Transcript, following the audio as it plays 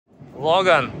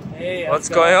Logan, hey, what's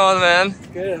going on, man?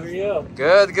 Good, how are you?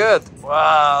 Good, good.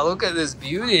 Wow, look at this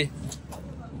beauty.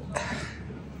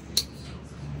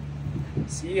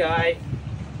 CI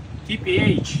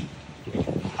TPH.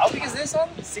 How big is this one?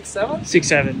 6'7"?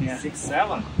 6'7", yeah.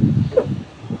 6'7".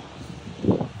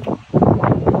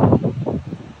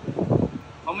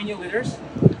 How many liters?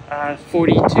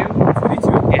 42. 42?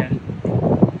 Yeah.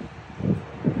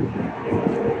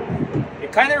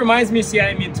 It kind of reminds me of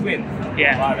CI Mid Twin.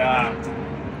 Yeah.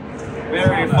 But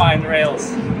very fine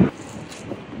rails.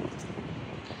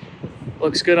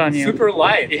 Looks good on you. Super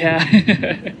light. Yeah.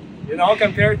 You know,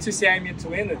 compared to CI Mid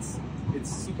Twin, it's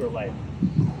super light.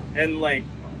 And like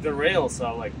the rails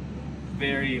are like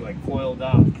very like coiled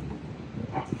down.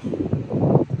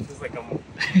 Just like a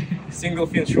single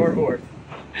fin shortboard.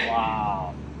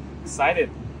 Wow. Excited.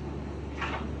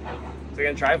 So you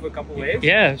can try it for a couple waves?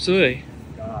 Yeah, absolutely.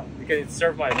 God, you can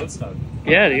surf my woodstock.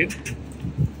 Yeah, dude.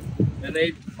 An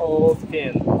 8-hole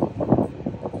pin.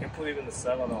 You can put it in the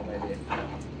 7-hole maybe.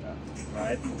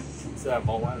 Right? It's a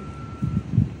ball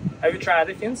one. Have you tried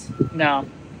other fins? No.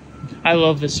 I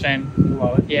love this fin. You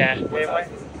love it? Yeah. Yeah,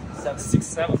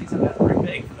 6'7". That's pretty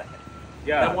big for that.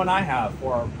 Yeah. That one I have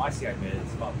for my CI mid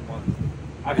is about one.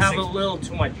 I have a little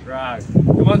too much drag.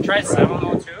 You want to try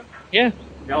 7-hole too? Yeah.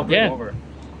 Yeah, I'll bring it over.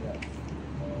 Yeah.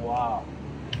 Wow.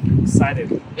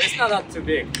 Excited. It's not too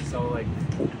big, so like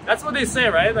that's what they say,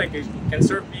 right? Like you can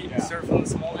surf on a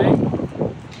small day.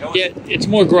 Yeah, it's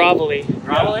more grovelly.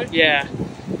 Gravelly? Yeah.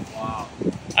 Wow.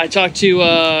 I talked to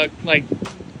like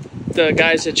the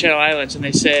guys at Channel Islands, and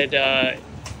they said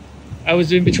I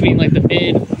was in between like the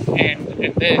mid and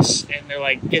this, and they're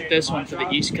like, get this one for the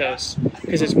East Coast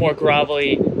because it's more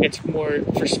grovelly. It's more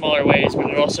for smaller waves,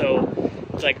 but it also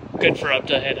is like good for up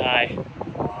to head high.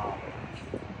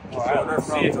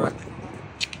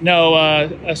 No,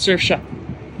 a surf shop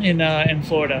in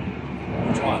Florida.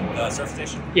 Which one? The surf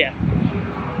station? Yeah.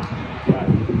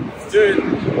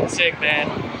 Dude. Sick, man.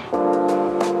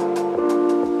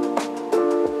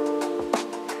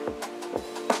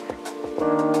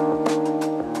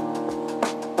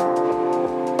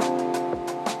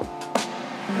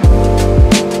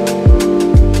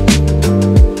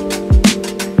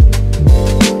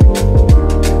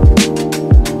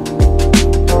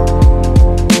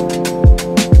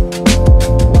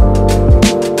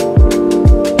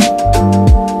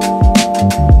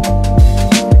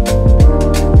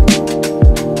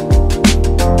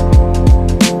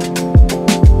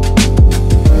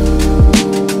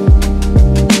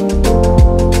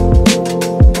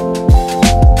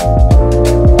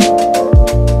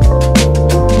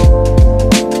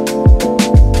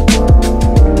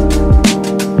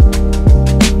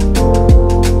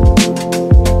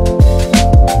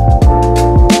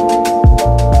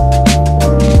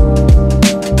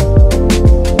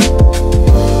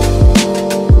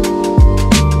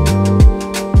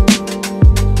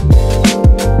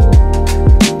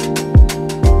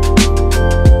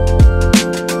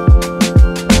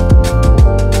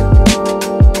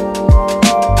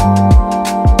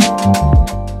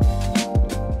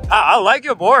 I like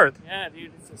your board. Yeah,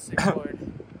 dude, it's a sick board.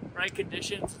 Right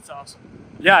conditions, it's awesome.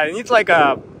 Yeah, it needs like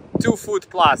a 2 foot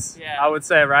plus. Yeah. I would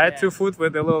say, right? Yeah. 2 foot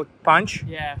with a little punch.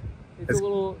 Yeah, it's a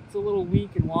little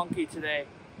weak and wonky today,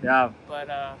 Yeah. but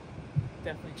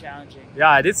definitely challenging. Yeah,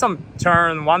 I did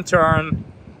one turn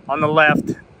on the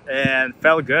left and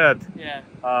felt good. Yeah.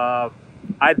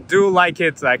 I do like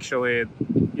it actually,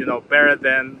 you know, better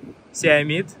than CI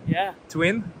Mid Yeah.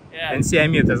 Twin Yeah. and CI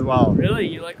Mid as well. Really,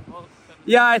 you like both of them?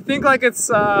 Yeah, I think like it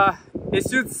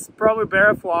suits probably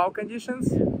better for our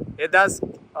conditions. Yeah. It does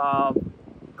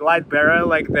glide better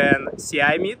like than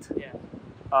CI Mid Yeah.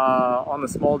 on a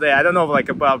small day. I don't know like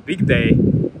about big day.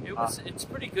 It's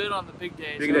pretty good on the big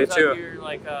days. Big it day was too. Out here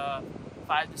like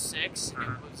 5 to 6.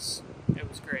 It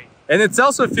was great. And it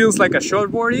also feels like a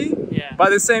shortboardy, Yeah. but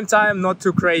at the same time not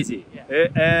too crazy. Yeah.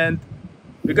 And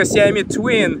because CI Mid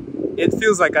Twin, it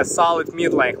feels like a solid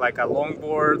mid-length, like a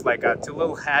longboard, like a too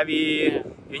little heavy. Yeah.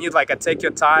 You need like a take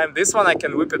your time. This one I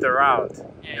can whip it around,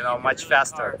 Yeah, you know, can much really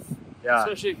faster. carve. Yeah,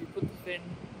 Especially if you put the fin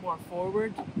more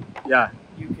forward, yeah.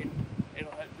 it'll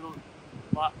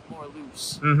a lot more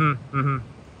loose.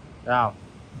 Yeah.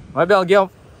 Maybe I'll get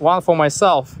one for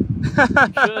myself. You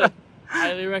should.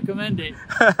 Highly recommend it.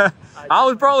 I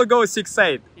would probably go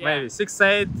 6'8", Yeah. maybe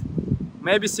 6'8",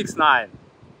 maybe 6'9".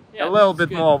 Yeah, A little that's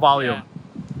bit good. more volume.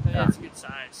 Yeah. I think it's a good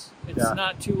size. It's Yeah.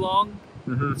 not too long,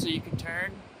 Mhm. so you can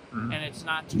turn, and it's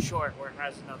not too short where it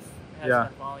has enough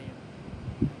volume.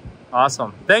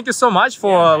 Awesome. Thank you so much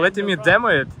for Yeah, man, letting no me problem. demo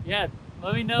it. Yeah,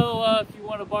 let me know if you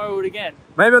want to borrow it again.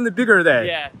 Maybe on the bigger day.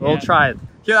 Yeah, We'll yeah. try it.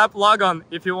 Hit up Logan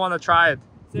if you want to try it.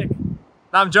 Sick.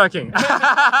 No, I'm joking.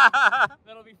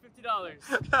 That'll be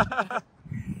 $50.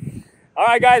 All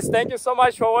right, guys. Thank you so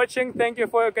much for watching. Thank you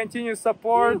for your continued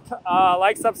support.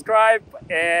 Like, subscribe,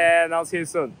 and I'll see you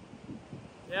soon.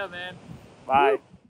 Yeah, man. Bye.